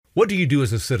What do you do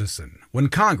as a citizen when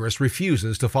Congress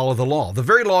refuses to follow the law, the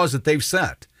very laws that they've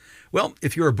set? Well,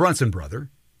 if you're a Brunson brother,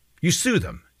 you sue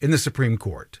them in the Supreme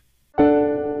Court.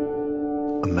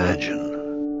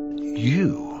 Imagine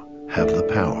you have the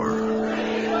power.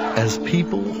 As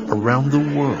people around the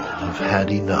world have had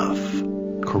enough,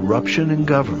 corruption in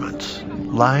governments,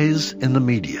 lies in the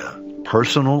media,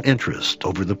 personal interest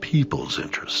over the people's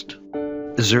interest.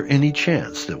 Is there any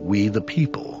chance that we, the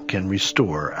people, can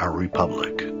restore our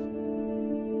republic?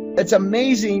 It's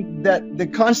amazing that the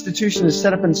Constitution is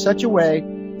set up in such a way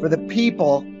for the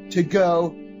people to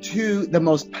go to the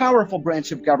most powerful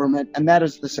branch of government, and that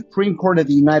is the Supreme Court of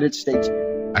the United States.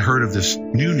 I heard of this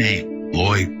new name,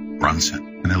 Loy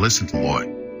Brunson, and I listened to Loy.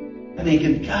 I'm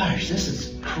thinking, gosh, this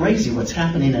is crazy what's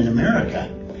happening in America.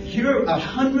 Here are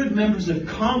 100 members of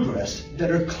Congress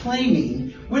that are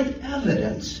claiming with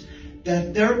evidence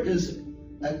that there is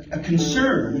a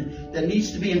concern that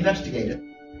needs to be investigated.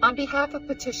 On behalf of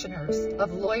petitioners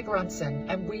of Loy Brunson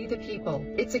and We the People,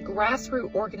 it's a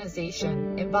grassroots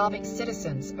organization involving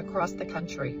citizens across the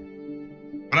country.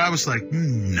 But I was like,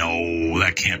 no,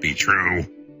 that can't be true.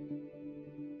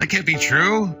 That can't be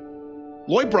true.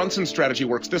 Loy Brunson's strategy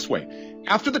works this way.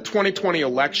 After the 2020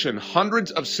 election,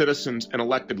 hundreds of citizens and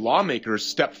elected lawmakers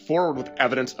stepped forward with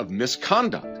evidence of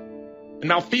misconduct and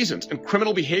malfeasance and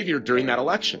criminal behavior during that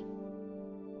election.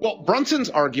 Well,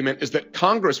 Brunson's argument is that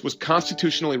Congress was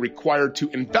constitutionally required to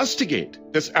investigate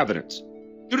this evidence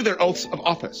due to their oaths of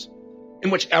office, in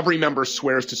which every member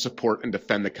swears to support and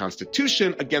defend the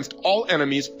Constitution against all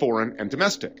enemies, foreign and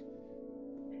domestic.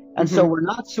 And so we're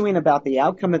not suing about the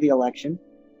outcome of the election.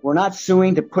 We're not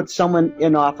suing to put someone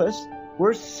in office.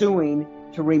 We're suing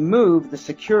to remove the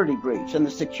security breach. And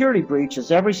the security breach is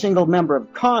every single member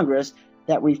of Congress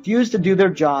that refused to do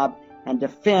their job and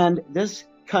defend this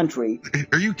country.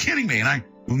 Are you kidding me? And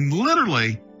I'm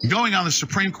literally going on the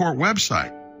Supreme Court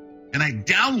website and I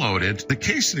downloaded the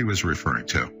case that he was referring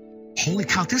to. Holy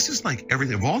cow, this is like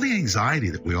everything. Of all the anxiety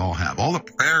that we all have, all the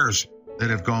prayers that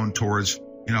have gone towards,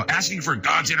 asking for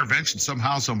God's intervention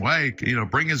somehow, some way,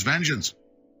 bring his vengeance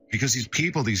because these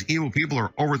people, these evil people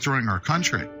are overthrowing our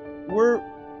country. We're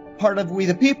part of We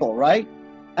the People, right?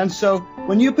 And so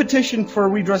when you petition for a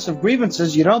redress of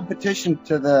grievances, you don't petition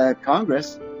to the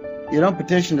Congress. You don't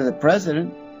petition to the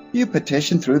president. You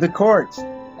petition through the courts.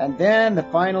 And then the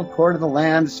final court of the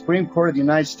land, the Supreme Court of the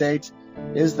United States,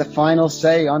 is the final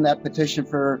say on that petition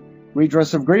for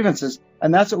redress of grievances.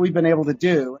 And that's what we've been able to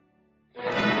do.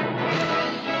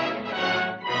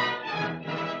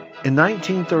 In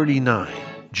 1939,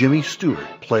 Jimmy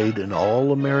Stewart played an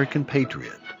all-American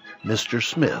patriot, Mr.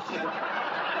 Smith.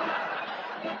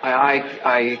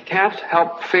 I can't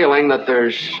help feeling that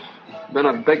there's been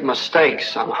a big mistake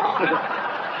somehow.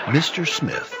 Mr.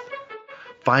 Smith,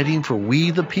 fighting for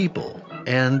we the people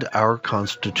and our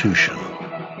Constitution.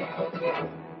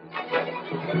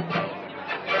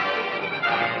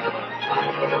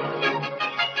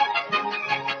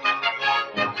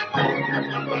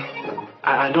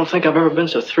 I don't think I've ever been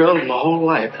so thrilled in my whole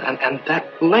life. And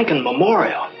that Lincoln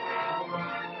Memorial.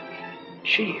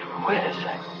 Gee whiz.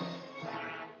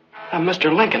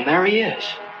 Mr. Lincoln, there he is.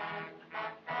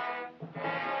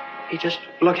 He's just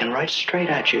looking right straight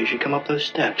at you as you come up those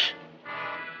steps.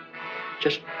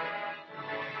 Just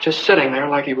sitting there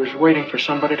like he was waiting for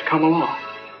somebody to come along.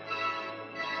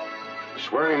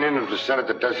 Swearing in of the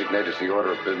Senator designated the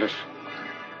order of business.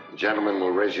 The gentleman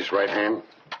will raise his right hand.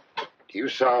 Do you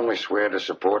solemnly swear to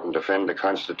support and defend the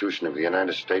Constitution of the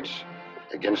United States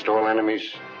against all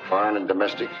enemies, foreign and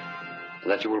domestic,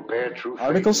 and that you will bear true faith?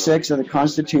 Article 6 of the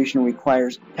Constitution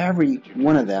requires every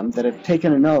one of them that have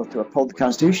taken an oath to uphold the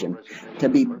Constitution to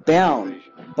be bound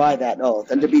by that oath.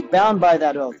 And to be bound by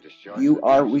that oath, you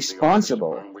are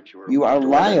responsible. You are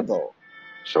liable.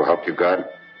 So help you God?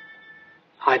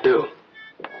 I do.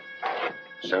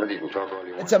 Senator, you can talk all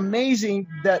you want. It's amazing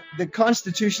that the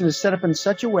Constitution is set up in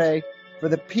such a way for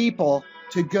the people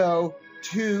to go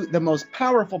to the most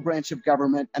powerful branch of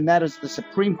government, and that is the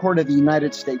Supreme Court of the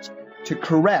United States, to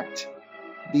correct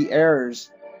the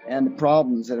errors and the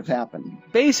problems that have happened.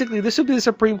 Basically, this would be the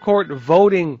Supreme Court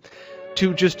voting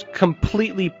to just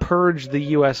completely purge the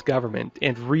U.S. government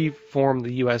and reform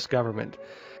the U.S. government.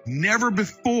 Never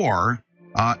before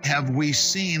have we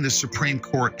seen the Supreme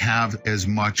Court have as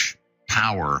much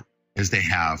power as they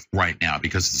have right now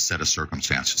because of the set of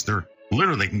circumstances.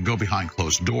 They can go behind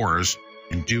closed doors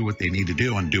and do what they need to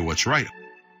do and do what's right.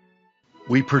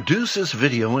 We produce this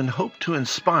video in hope to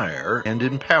inspire and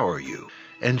empower you,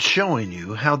 and showing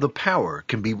you how the power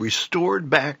can be restored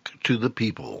back to the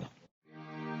people.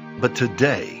 But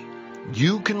today,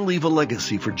 you can leave a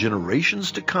legacy for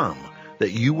generations to come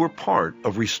that you were part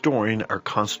of restoring our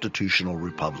constitutional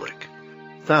republic.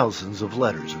 Thousands of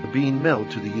letters are being mailed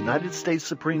to the United States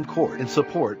Supreme Court in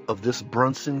support of this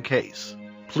Brunson case.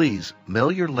 Please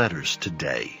mail your letters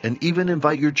today and even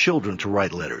invite your children to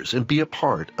write letters and be a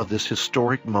part of this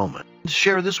historic moment.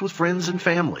 Share this with friends and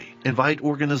family. Invite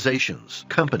organizations,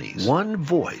 companies, one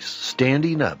voice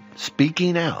standing up,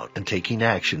 speaking out, and taking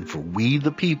action for we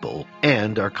the people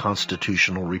and our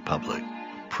constitutional republic,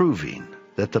 proving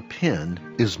that the pen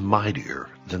is mightier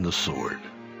than the sword.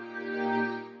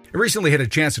 I recently had a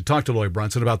chance to talk to Loy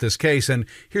Brunson about this case, and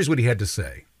here's what he had to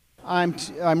say.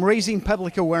 I'm raising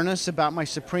public awareness about my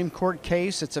Supreme Court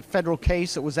case. It's a federal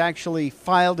case that was actually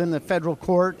filed in the federal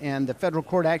court, and the federal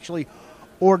court actually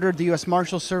ordered the U.S.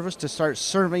 Marshal Service to start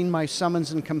serving my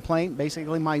summons and complaint,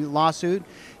 basically my lawsuit.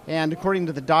 And according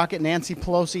to the docket, Nancy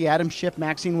Pelosi, Adam Schiff,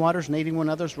 Maxine Waters, and 81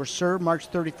 others were served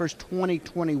March 31st,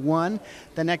 2021.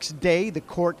 The next day, the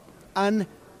court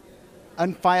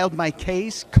unfiled my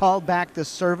case, called back the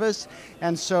service,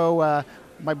 and so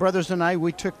my brothers and I,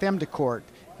 we took them to court.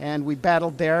 And we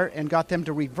battled there and got them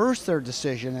to reverse their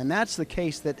decision. And that's the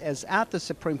case that is at the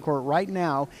Supreme Court right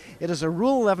now. It is a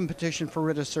Rule 11 petition for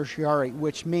writ of certiorari,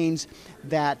 which means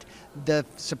that the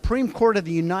Supreme Court of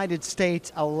the United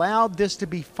States allowed this to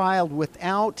be filed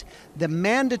without the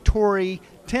mandatory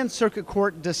 10th Circuit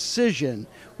Court decision,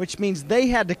 which means they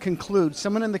had to conclude,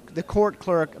 someone in the court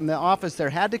clerk in the office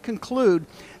there had to conclude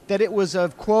that it was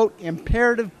of, quote,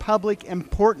 imperative public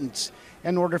importance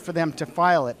in order for them to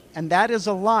file it. And that is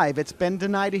alive. It's been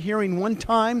denied a hearing one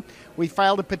time. We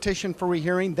filed a petition for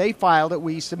rehearing. They filed it.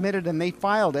 We submitted and they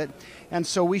filed it. And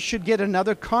so we should get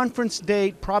another conference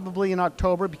date probably in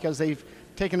October because they've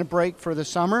taken a break for the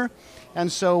summer.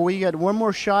 And so we get one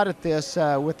more shot at this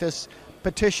with this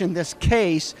petition, this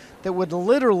case that would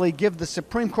literally give the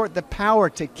Supreme Court the power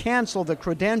to cancel the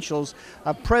credentials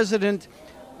of President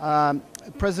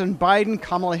Biden,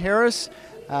 Kamala Harris,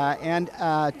 and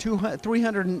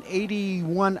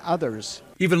 381 others.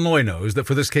 Even Loy knows that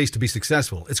for this case to be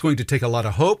successful, it's going to take a lot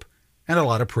of hope and a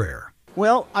lot of prayer.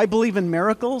 Well, I believe in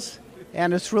miracles,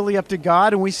 and it's really up to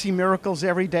God, and we see miracles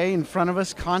every day in front of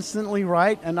us constantly,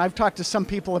 right? And I've talked to some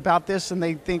people about this, and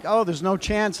they think, oh, there's no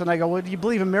chance. And I go, well, do you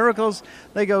believe in miracles?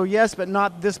 They go, yes, but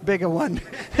not this big a one.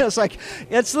 It's like,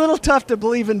 it's a little tough to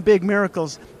believe in big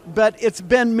miracles. But it's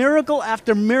been miracle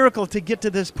after miracle to get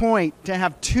to this point, to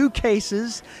have two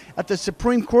cases at the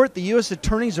Supreme Court. The U.S.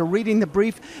 attorneys are reading the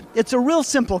brief. It's a real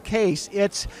simple case.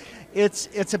 It's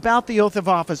about the oath of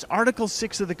office. Article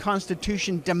 6 of the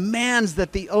Constitution demands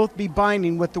that the oath be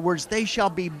binding with the words, they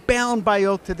shall be bound by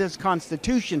oath to this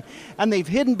Constitution. And they've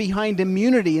hidden behind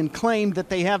immunity and claimed that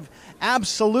they have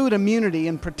absolute immunity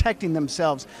in protecting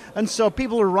themselves. And so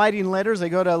people are writing letters. They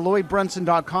go to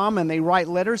loybrunson.com and they write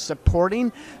letters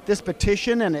supporting this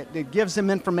petition, and it gives them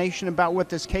information about what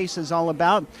this case is all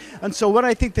about. And so what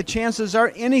I think the chances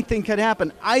are, anything could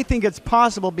happen. I think it's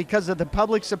possible because of the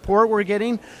public support we're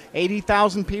getting.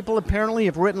 80,000 people apparently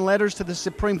have written letters to the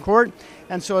Supreme Court,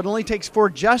 and so it only takes 4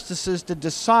 justices to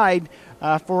decide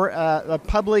for a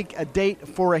date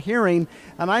for a hearing,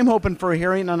 and I'm hoping for a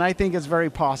hearing, and I think it's very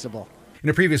possible. In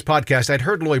a previous podcast, I'd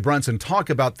heard Loy Brunson talk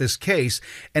about this case,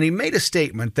 and he made a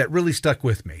statement that really stuck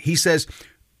with me. He says,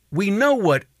 we know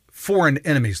what foreign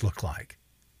enemies look like,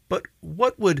 but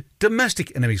what would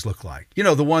domestic enemies look like? You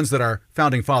know, the ones that our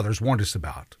founding fathers warned us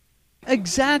about.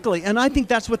 Exactly, and I think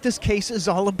that's what this case is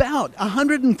all about.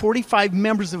 145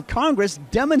 members of Congress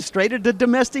demonstrated a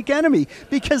domestic enemy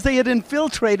because they had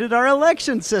infiltrated our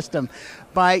election system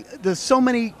by so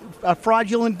many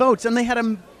fraudulent votes, and they had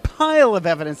a pile of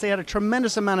evidence. They had a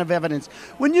tremendous amount of evidence.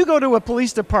 When you go to a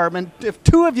police department, if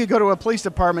 2 of you go to a police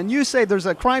department, you say there's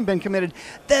a crime been committed,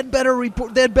 they'd better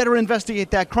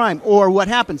investigate that crime. Or what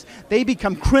happens? They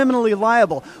become criminally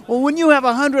liable. Well, when you have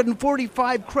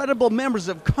 145 credible members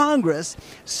of Congress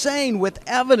saying with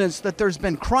evidence that there's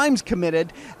been crimes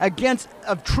committed against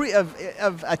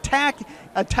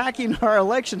attacking our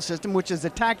election system, which is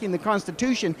attacking the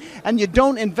Constitution, and you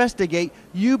don't investigate,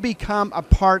 you become a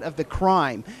part of the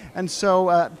crime. And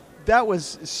so that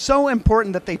was so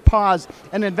important that they pause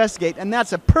and investigate. And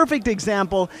that's a perfect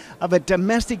example of a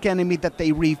domestic enemy that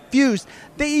they refused.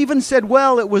 They even said,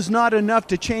 well, it was not enough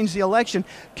to change the election.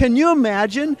 Can you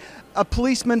imagine a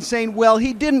policeman saying, well,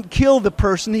 he didn't kill the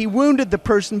person, he wounded the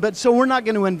person, but so we're not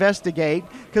going to investigate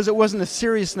because it wasn't a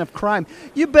serious enough crime?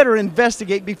 You better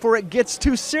investigate before it gets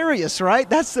too serious, right?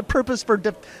 That's the purpose for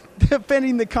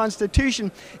defending the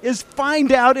Constitution is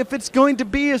find out if it's going to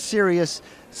be a serious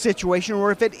situation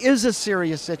or if it is a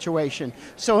serious situation.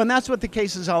 So, and that's what the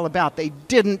case is all about. They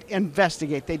didn't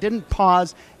investigate. They didn't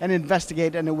pause and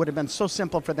investigate, and it would have been so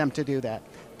simple for them to do that.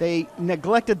 They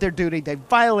neglected their duty. They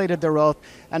violated their oath.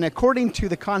 And according to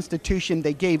the Constitution,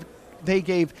 they gave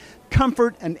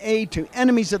comfort and aid to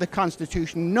enemies of the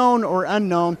Constitution, known or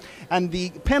unknown, and the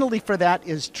penalty for that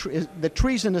is the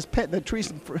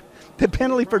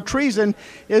penalty for treason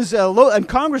is low, and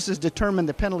Congress has determined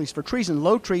the penalties for treason.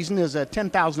 Low treason is a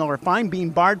 $10,000 fine, being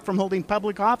barred from holding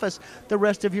public office the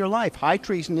rest of your life. High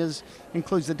treason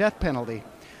includes the death penalty.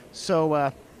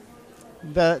 So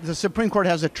the Supreme Court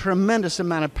has a tremendous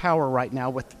amount of power right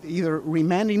now with either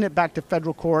remanding it back to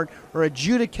federal court or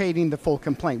adjudicating the full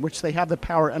complaint, which they have the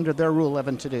power under their Rule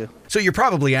 11 to do. So you're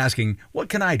probably asking, what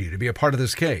can I do to be a part of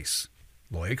this case?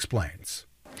 Loy explains.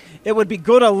 It would be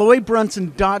go to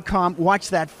loybrunson.com, watch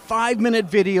that 5-minute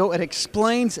video. It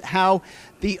explains how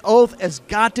the oath has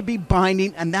got to be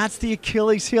binding, and that's the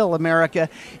Achilles heel, America.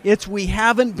 We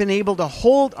haven't been able to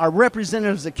hold our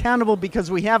representatives accountable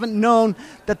because we haven't known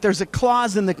that there's a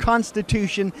clause in the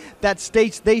Constitution that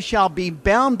states they shall be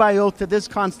bound by oath to this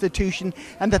Constitution,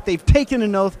 and that they've taken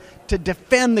an oath to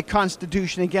defend the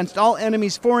Constitution against all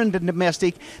enemies, foreign and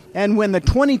domestic. And when the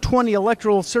 2020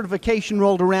 electoral certification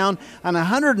rolled around, and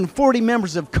 140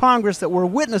 members of Congress that were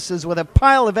witnesses with a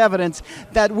pile of evidence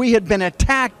that we had been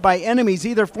attacked by enemies,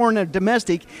 either foreign or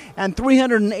domestic, and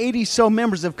 380 so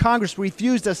members of Congress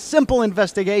refused a simple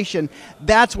investigation,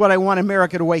 that's what I want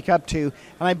America to wake up to.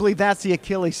 And I believe that's the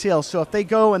Achilles heel. So if they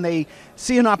go and they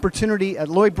see an opportunity at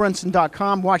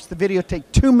loybrunson.com, watch the video, take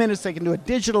 2 minutes, they can do a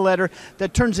digital letter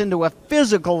that turns into a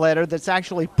physical letter that's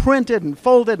actually printed and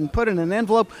folded and put in an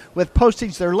envelope with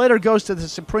postage. Their letter goes to the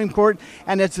Supreme Court,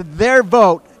 and it's their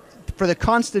vote for the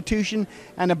Constitution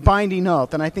and a binding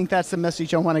oath. And I think that's the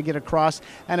message I want to get across.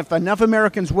 And if enough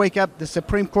Americans wake up, the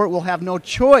Supreme Court will have no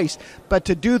choice but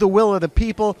to do the will of the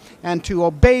people and to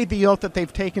obey the oath that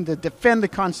they've taken to defend the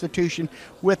Constitution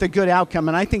with a good outcome.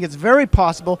 And I think it's very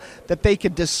possible that they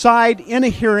could decide in a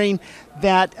hearing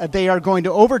that they are going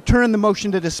to overturn the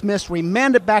motion to dismiss,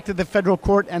 remand it back to the federal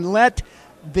court, and let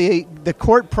the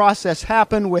court process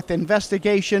happen with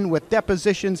investigation, with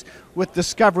depositions, with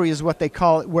discovery is what they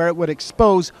call it, where it would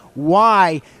expose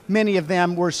why many of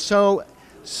them were so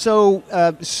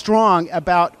strong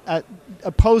about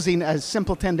opposing a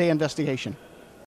simple 10-day investigation.